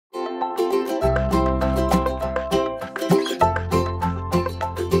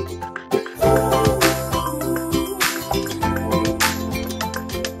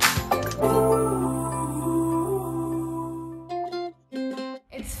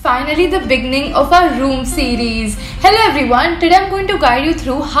Finally, the beginning of our room series. Hello everyone, today I'm going to guide you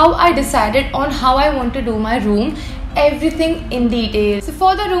through how I decided on how I want to do my room. Everything in detail. So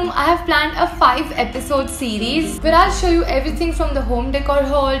for the room, I have planned a 5-episode series where I'll show you everything from the home decor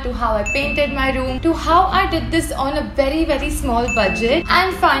haul to how I painted my room to how I did this on a very small budget,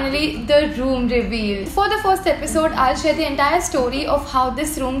 and finally the room reveal. For the first episode, I'll share the entire story of how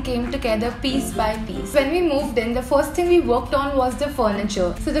this room came together piece by piece. When we moved in, the first thing we worked on was the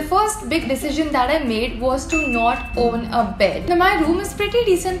furniture. So the first big decision that I made was to not own a bed. Now my room is pretty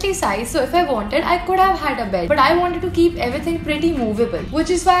decently sized, so if I wanted, I could have had a bed, but I wanted to keep everything pretty movable,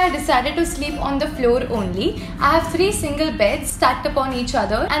 which is why I decided to sleep on the floor only. I have 3 single beds stacked upon each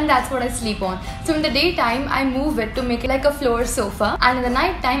other, and that's what I sleep on. So in the daytime, I move it to make it like a floor sofa, and in the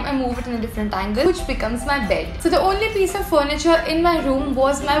night time, I move it in a different angle, which becomes my bed. So the only piece of furniture in my room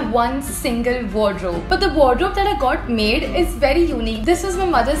was my one single wardrobe. But the wardrobe that I got made is very unique. This was my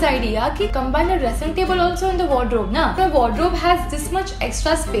mother's idea ki combine a dressing table also in the wardrobe. Na? My wardrobe has this much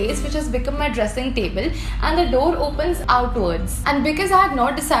extra space, which has become my dressing table, and the door opens outwards. And because I had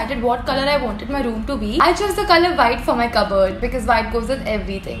not decided what color I wanted my room to be, I chose the color white for my cupboard because white goes with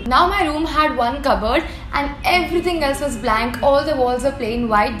everything. Now my room had one cupboard and everything else was blank. All the walls were plain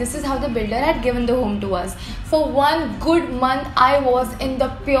white. This is how the builder had given the home to us. For 1 good month, I was in the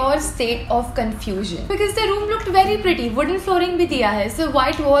pure state of confusion because the room looked very pretty. Wooden flooring bhi diya hai. So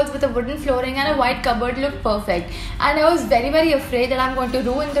white walls with a wooden flooring and a white cupboard looked perfect. And I was very afraid that I'm going to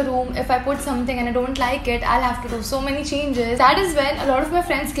ruin the room. If I put something and I don't like it, I'll have to do so many changes. That is when a lot of my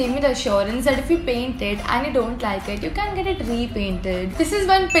friends gave me the assurance that if you paint it and you don't like it, you can get it repainted. This is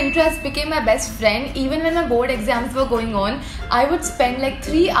when Pinterest became my best friend. Even when my board exams were going on, I would spend like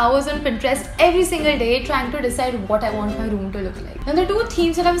 3 hours on Pinterest every single day trying to decide what I want my room to look like. Now the 2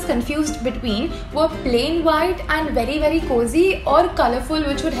 themes that I was confused between were plain white and very cozy, or colorful,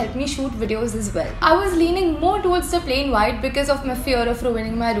 which would help me shoot videos as well. I was leaning more towards the plain white because of my fear of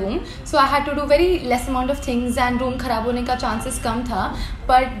ruining my room. So I had to do very less amount of things and room kharab hone ka chances kam tha.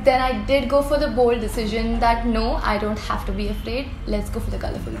 But then I did go for the bold decision that no, I don't have to be afraid. Let's go for the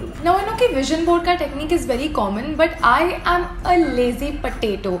colorful room. Now I know ki vision board ka technique is very common, but I am a lazy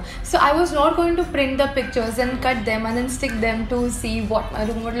potato. So I was not going to print the pictures and cut them and then stick them to see what my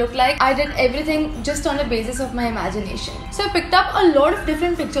room would look like. I did everything just on the basis of my imagination. So I picked up a lot of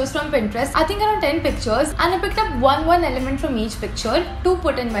different pictures from Pinterest. I think around 10 pictures, and I picked up one element from each picture to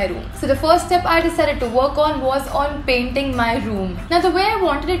put in my room. So the first step I decided to work on was on painting my room. Now the way I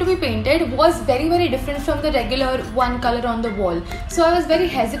wanted it to be painted was very different from the regular one color on the wall. So I was very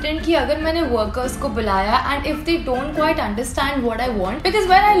hesitant ki agar maine workers ko bulaya and if they don't quite understand what I want, because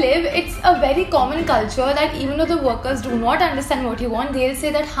where I live, it's a very common culture that even though the workers do not understand what you want, they'll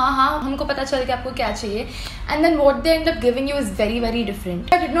say that हाँ हमको पता चल गया आपको क्या चाहिए, and then what they end up giving you is very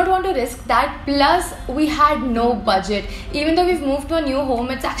different. I did not want to risk that. Plus we had no budget. Even though we've moved to a new home,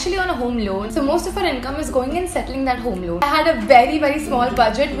 it's actually on a home loan, so most of our income is going in settling that home loan. I had a very small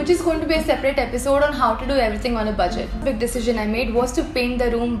budget, which is going to be a separate episode on how to do everything on a budget. Big decision I made was to paint the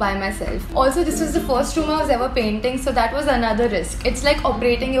room by myself. Also, this was the first room I was ever painting, so that was another risk. It's like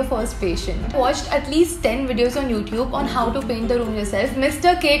operating your first patient. I watched at least 10 videos on YouTube on how to paint the room yourself.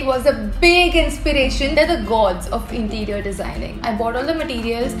 Mr. Kate was a big inspiration. They're the gods of interior designing. I bought all the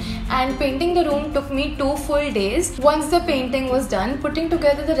materials and painting the room took me 2 full days. Once the painting was done, putting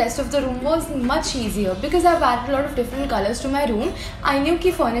together the rest of the room was much easier because I've added a lot of different colors to my room. I knew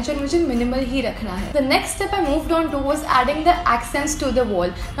कि furniture मुझे minimal ही रखना है. The next step I moved on to was adding the accents to the wall.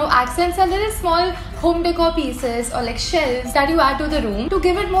 Now accents are little small home decor pieces or like shelves that you add to the room to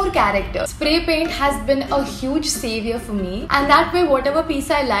give it more character. Spray paint has been a huge savior for me, and that way whatever piece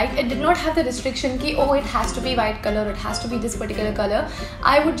I liked, it did not have the restriction ki oh it has to be white color, it has to be this particular color.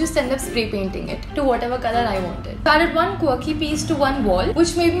 I would just end up spray painting it to whatever color I wanted. So I added one quirky piece to one wall,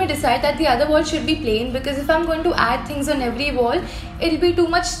 which made me decide that the other wall should be plain, because if I'm going to add things on every wall, it'll be too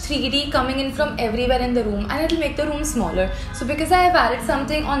much 3D coming in from everywhere in the room and it'll make the room smaller. So because I have added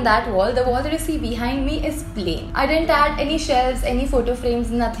something on that wall, the wall that you see behind me is plain. I didn't add any shelves, any photo frames,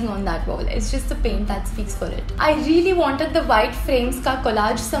 nothing on that wall. It's just the paint that speaks for it. I really wanted the white frames का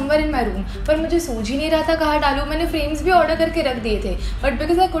collage somewhere in my room, पर मुझे सूझ ही नहीं रहा था कहाँ डालूं. मैंने frames भी order करके रख दिए थे, but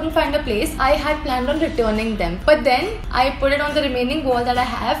because I couldn't find a place, I had planned on returning them. But then I put it on the remaining wall that I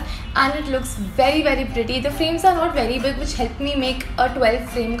have, and it looks very pretty. The frames are not very big, which helped me make a 12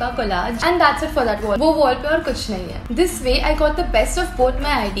 frame का collage, and that's it for that wall. वो wall पे और कुछ नहीं है. This way I got the best of both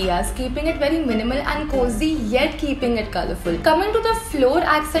my ideas, keeping it very minimal and cozy yet keeping it colorful. Coming to the floor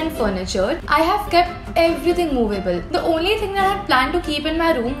accent furniture, I have kept everything movable. The only thing that I had planned to keep in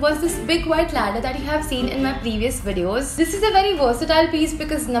my room was this big white ladder that you have seen in my previous videos. This is a very versatile piece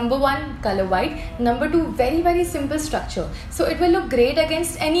because number one, color white, number two, very simple structure. So it will look great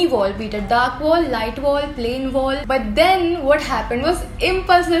against any wall, be it a dark wall, light wall, plain wall. But then what happened was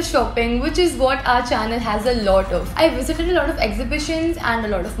impulsive shopping, which is what our channel has a lot of. I visited a lot of exhibitions and a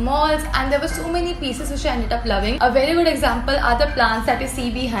lot of malls, and there were so many pieces which I ended up loving. A very good example are the plants that you see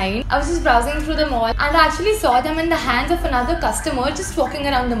behind. I was just browsing through the mall and I actually saw them in the hands of another customer just walking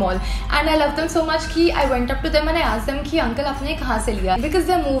around the mall, and I loved them so much कि I went up to them and I asked them कि uncle आपने कहाँ से लिया? Because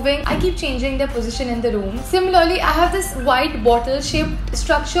they're moving, I keep changing their position in the room. Similarly, I have this white bottle shaped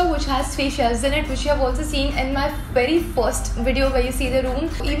structure which has 3 shelves in it, which you have also seen in my very first video where you see the room.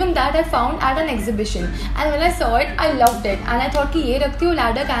 Even that I found at an exhibition, and when I saw it, I loved it, and I thought कि ये रखती हूँ,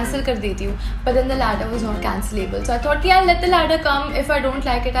 ladder cancel कर देती हूँ. But then the ladder was not cancelable, so I thought कि I'll let the ladder come. If I don't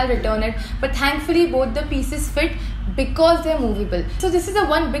like it, I'll return it. But thankfully, both the pieces fit because they're movable. So this is the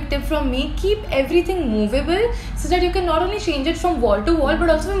one big tip from me: keep everything movable so that you can not only change it from wall to wall but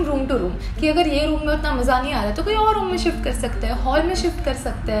also from room to room. कि अगर ये room में उतना मजा नहीं आ रहा तो कोई और रूम में शिफ्ट कर सकते हैं, हॉल में शिफ्ट कर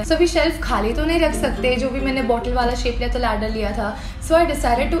सकते हैं. So अभी शेल्फ खाली तो नहीं रख सकते, जो भी मैंने बॉटल वाला शेप लिया था, लैडर लिया था. So I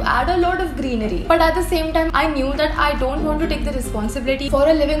decided to add a lot of greenery, but at the same time I knew that I don't want to take the responsibility for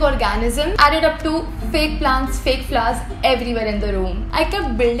a living organism added up to fake plants, fake flowers everywhere in the room. I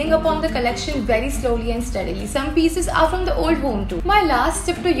kept building upon the collection very slowly and steadily. Some pieces are from the old home too. My last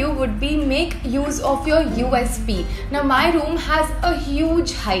tip to you would be make use of your USP. Now my room has a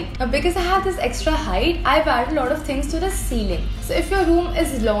huge height. Now because I have this extra height, I've added a lot of things to the ceiling. So if your room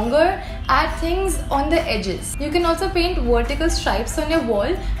is longer, add things on the edges. You can also paint vertical stripes on your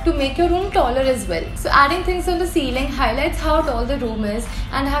wall to make your room taller as well. So adding things on the ceiling highlights how tall the room is,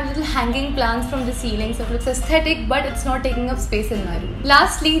 and have little hanging plants from the ceiling so it looks aesthetic but it's not taking up space in my room.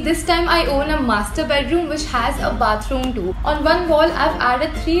 Lastly, this time I own a master bedroom which has a bathroom too. On one wall I've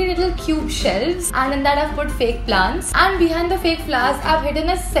added 3 little cube shelves, and in that I've put fake plants, and behind the fake flowers I've hidden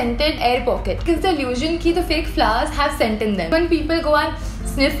a scented air pocket. Gives the illusion that the fake flowers have scent in them. When people go and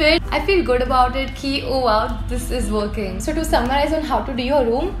sniff it, I feel good about it कि oh wow, this is working. So to summarize on how to do your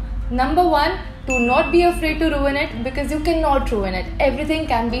room, number 1, do not be afraid to ruin it because you cannot ruin it. Everything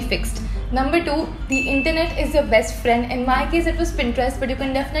can be fixed. Number 2, the internet is your best friend. In my case it was Pinterest, but you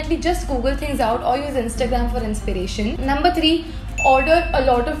can definitely just Google things out or use Instagram for inspiration. Number 3, order a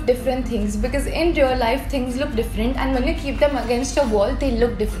lot of different things because in real life things look different, and when you keep them against a wall they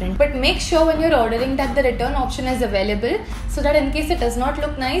look different. But make sure when you're ordering that the return option is available so that in case it does not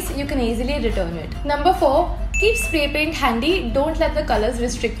look nice, you can easily return it. Number 4, keep spray paint handy, don't let the colors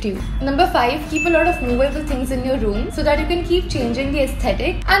restrict you. Number 5, keep a lot of movable things in your room so that you can keep changing the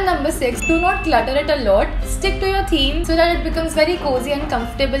aesthetic. And number 6, do not clutter it a lot, stick to your theme so that it becomes very cozy and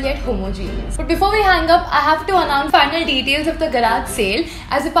comfortable yet homogeneous. But before we hang up, I have to announce final details of the garage sale.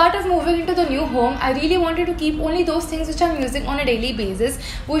 As a part of moving into the new home, I really wanted to keep only those things which I'm using on a daily basis,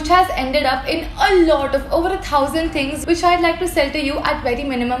 which has ended up in a lot of over 1,000 things which I'd like to sell to you at very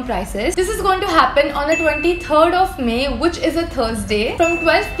minimum prices. This is going to happen on the 23rd of May, which is a Thursday, from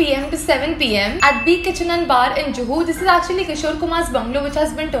 12 PM to 7 PM at B Kitchen and Bar in Juhu. This is actually Kishore Kumar's bungalow, which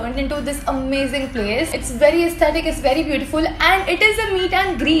has been turned into this amazing place. It's very aesthetic, it's very beautiful, and it is a meet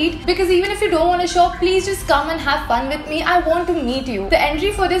and greet because even if you don't want to shop, please just come and have fun with me. I want to meet you. The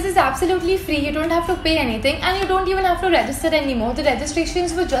entry for this is absolutely free. You don't have to pay anything, and you don't even have to register anymore. The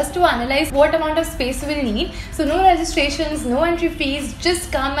registrations were just to analyze what amount of space we will need. So no registrations, no entry fees,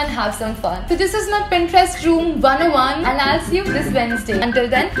 just come and have some fun. So this is my Pinterest room 101, and I'll see you this Wednesday. Until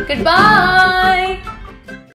then, goodbye!